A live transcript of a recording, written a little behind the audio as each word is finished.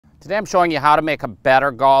Today I'm showing you how to make a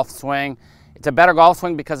better golf swing. It's a better golf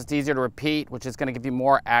swing because it's easier to repeat, which is going to give you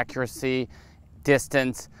more accuracy,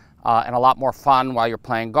 distance, and a lot more fun while you're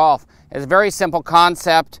playing golf. It's a very simple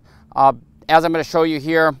concept. As I'm going to show you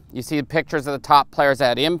here, you see the pictures of the top players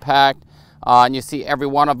at impact, and you see every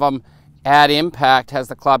one of them at impact has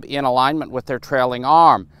the club in alignment with their trailing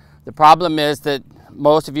arm. The problem is that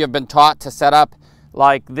most of you have been taught to set up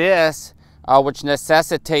like this, which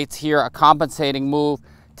necessitates here a compensating move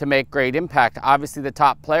to make great impact. Obviously, the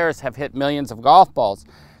top players have hit millions of golf balls.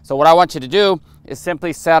 So what I want you to do is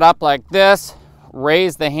simply set up like this,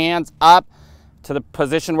 raise the hands up to the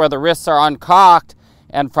position where the wrists are uncocked,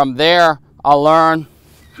 and from there, I'll learn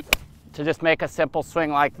to just make a simple swing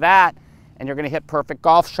like that, and you're gonna hit perfect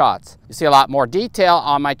golf shots. You see a lot more detail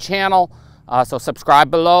on my channel, so subscribe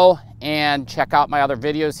below and check out my other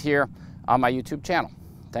videos here on my YouTube channel.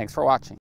 Thanks for watching.